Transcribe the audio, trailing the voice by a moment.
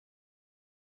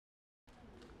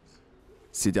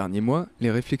Ces derniers mois, les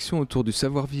réflexions autour du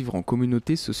savoir-vivre en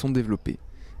communauté se sont développées,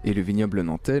 et le vignoble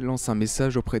nantais lance un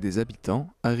message auprès des habitants,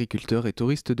 agriculteurs et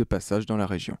touristes de passage dans la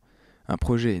région. Un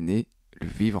projet est né, le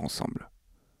Vivre Ensemble.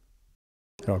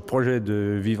 Alors, le projet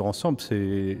de Vivre Ensemble,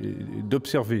 c'est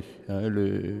d'observer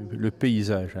le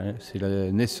paysage. C'est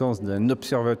la naissance d'un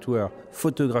observatoire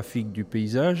photographique du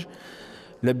paysage.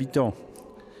 L'habitant,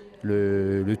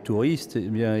 le touriste, eh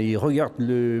bien, il regarde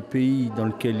le pays dans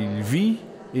lequel il vit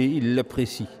et il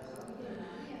l'apprécie.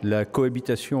 La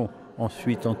cohabitation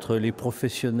ensuite entre les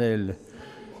professionnels,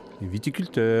 les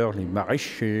viticulteurs, les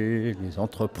maraîchers, les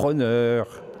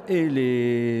entrepreneurs et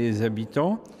les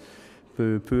habitants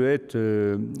peut être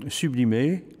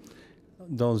sublimée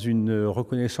dans une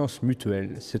reconnaissance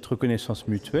mutuelle. Cette reconnaissance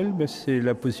mutuelle, c'est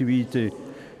la possibilité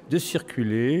de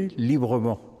circuler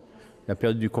librement. La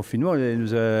période du confinement, elle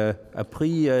nous a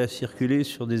appris à circuler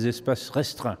sur des espaces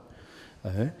restreints.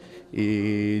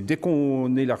 Et dès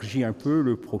qu'on élargit un peu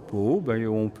le propos,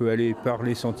 on peut aller par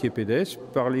les sentiers pédestres,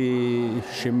 par les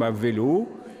schémas vélos,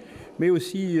 mais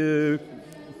aussi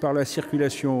par la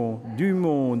circulation du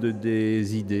monde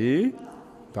des idées,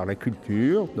 par la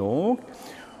culture donc.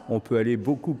 On peut aller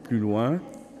beaucoup plus loin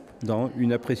dans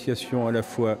une appréciation à la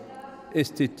fois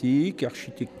esthétique,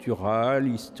 architecturale,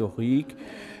 historique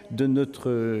de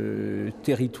notre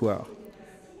territoire.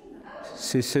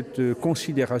 C'est cette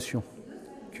considération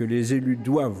que les élus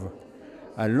doivent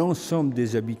à l'ensemble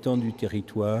des habitants du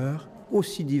territoire,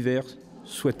 aussi divers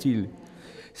soient-ils.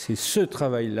 C'est ce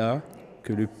travail-là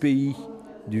que le pays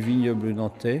du vignoble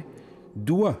nantais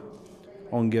doit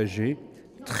engager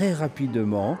très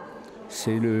rapidement.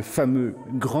 C'est le fameux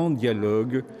grand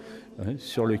dialogue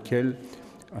sur lequel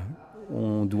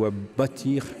on doit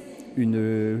bâtir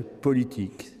une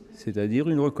politique, c'est-à-dire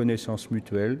une reconnaissance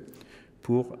mutuelle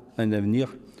pour un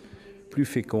avenir plus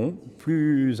fécond,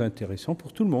 plus intéressant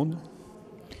pour tout le monde.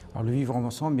 Alors le vivre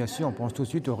ensemble, bien sûr, on pense tout de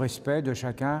suite au respect de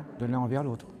chacun, de l'un envers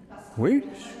l'autre. Oui,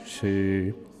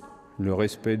 c'est le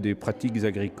respect des pratiques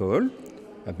agricoles,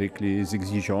 avec les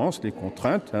exigences, les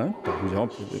contraintes, par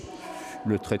exemple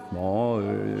le traitement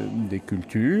des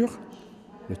cultures,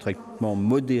 le traitement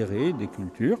modéré des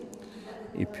cultures.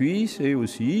 Et puis c'est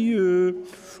aussi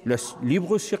la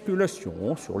libre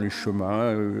circulation sur les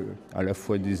chemins, à la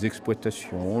fois des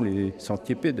exploitations, les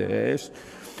sentiers pédestres,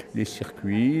 les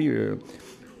circuits,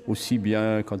 aussi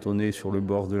bien quand on est sur le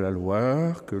bord de la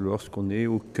Loire que lorsqu'on est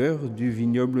au cœur du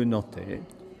vignoble nantais.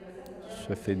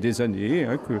 Ça fait des années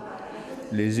que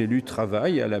les élus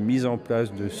travaillent à la mise en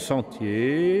place de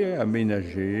sentiers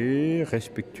aménagés,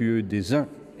 respectueux des uns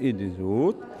et des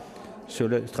autres. Ce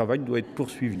travail doit être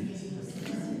poursuivi.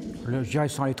 Je dirais,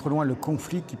 sans aller trop loin, le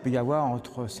conflit qu'il peut y avoir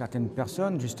entre certaines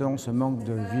personnes, justement ce manque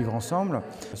de vivre ensemble,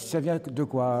 ça vient de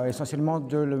quoi? Essentiellement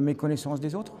de la méconnaissance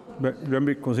des autres? La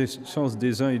méconnaissance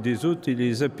des uns et des autres et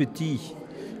les appétits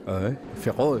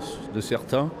féroces de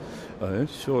certains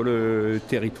sur le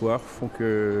territoire font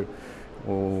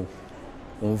qu'on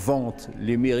vante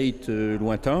les mérites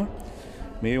lointains,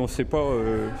 mais on ne sait pas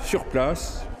sur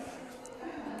place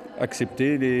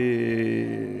accepter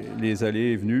les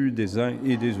allées et venues des uns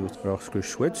et des autres. Alors ce que je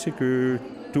souhaite, c'est que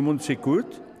tout le monde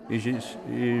s'écoute et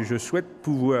je souhaite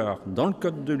pouvoir, dans le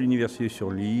cadre de l'Université sur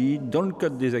l'île, dans le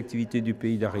cadre des activités du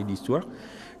Pays d'art et d'histoire,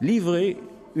 livrer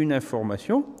une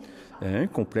information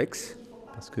complexe,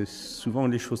 parce que souvent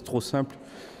les choses trop simples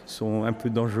sont un peu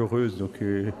dangereuses, donc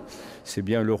c'est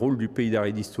bien le rôle du Pays d'art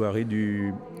et d'histoire et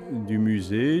du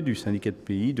musée, du syndicat de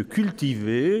pays, de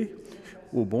cultiver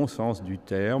au bon sens du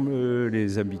terme,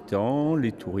 les habitants,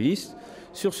 les touristes,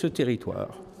 sur ce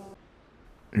territoire.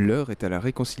 L'heure est à la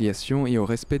réconciliation et au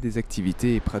respect des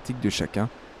activités et pratiques de chacun,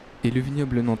 et le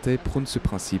vignoble nantais prône ce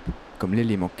principe comme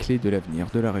l'élément clé de l'avenir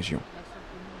de la région.